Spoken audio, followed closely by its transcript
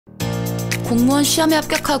공무원 시험에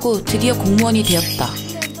합격하고 드디어 공무원이 되었다.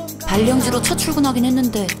 발령지로 첫 출근하긴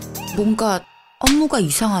했는데 뭔가 업무가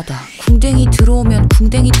이상하다. 궁뎅이 들어오면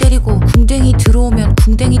궁뎅이 때리고, 궁뎅이 들어오면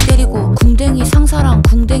궁뎅이 때리고, 궁뎅이 상사랑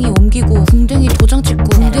궁뎅이 옮기고, 궁뎅이 도장 찍고,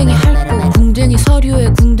 궁뎅이 핥고, 궁뎅이 서류에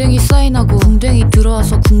궁뎅이 사인하고, 궁뎅이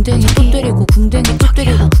들어와서 궁뎅이 또 때리고, 궁뎅이 또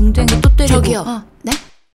때리고, 궁뎅이 또 때리고. 저기요. 네?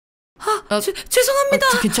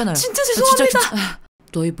 죄송합니다. 괜찮아요. 진짜 죄송합니다. 진짜.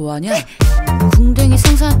 너희 뭐하냐? 궁뎅이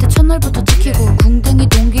상사한테 첫날부터 찍히고, 궁뎅이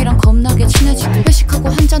동기랑 겁나게 친해지고, 회식하고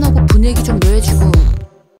한잔하고 분위기 좀 묘해지고.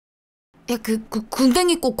 야,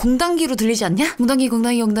 궁뎅이 꼭 공단기로 들리지 않냐? 공단기.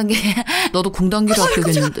 너도 공단기로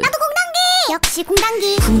합격했는데. 나도 공단기! 역시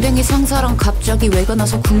공단기! 궁뎅이 상사랑 갑자기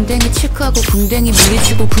외관와서 궁뎅이 체크하고, 궁뎅이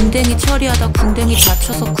물리치고, 궁뎅이 처리하다 궁뎅이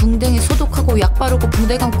다쳐서 궁뎅이 소독하고, 약 바르고,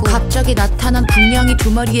 붕대 감고, 갑자기 나타난 분량이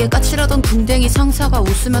 2마리에 까칠하던 궁뎅이 상사가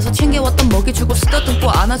웃으면서 챙겨왔던 먹이 주고, 쓰다듬고,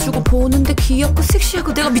 안아주고, 보는데 귀엽고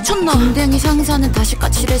섹시하고 내가 미쳤나? 궁뎅이 상사는 다시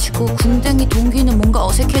까칠해지고, 궁뎅이 동기는 뭔가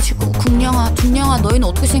어색해지고. 궁냥아, 둥냥아, 너희는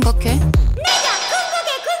어떻게 생각해? 내가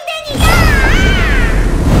궁극의 궁뎅이다!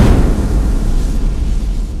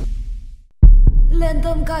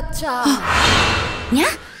 랜덤 가차. 냐?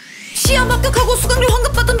 시험 합격하고 수강료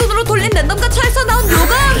환급 받은 돈으로 돌린 랜덤 가차에서 나온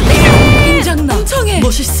요가. 인장나. 멍청해.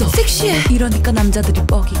 멋있어. 섹시해. 이러니까 남자들이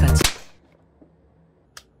뻑이 가지.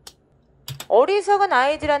 어리석은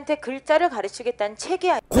아이들한테 글자를 가르치겠다는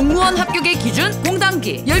책이 공무원 합격의 기준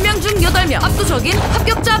공단기. 10명 중 8명. 압도적인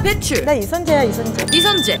합격자 배출. 나 이선재야, 이선재.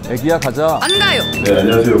 이선재. 애기야 가자. 안 가요. 네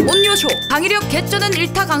안녕하세요. 온요쇼. 강의력 개쩌는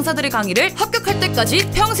 1타 강사들의 강의를 합격할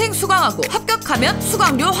때까지 평생 수강하고, 합격하면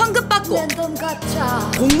수강료 환급받고. 랜덤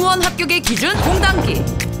가차. 공무원 합격의 기준 공단기.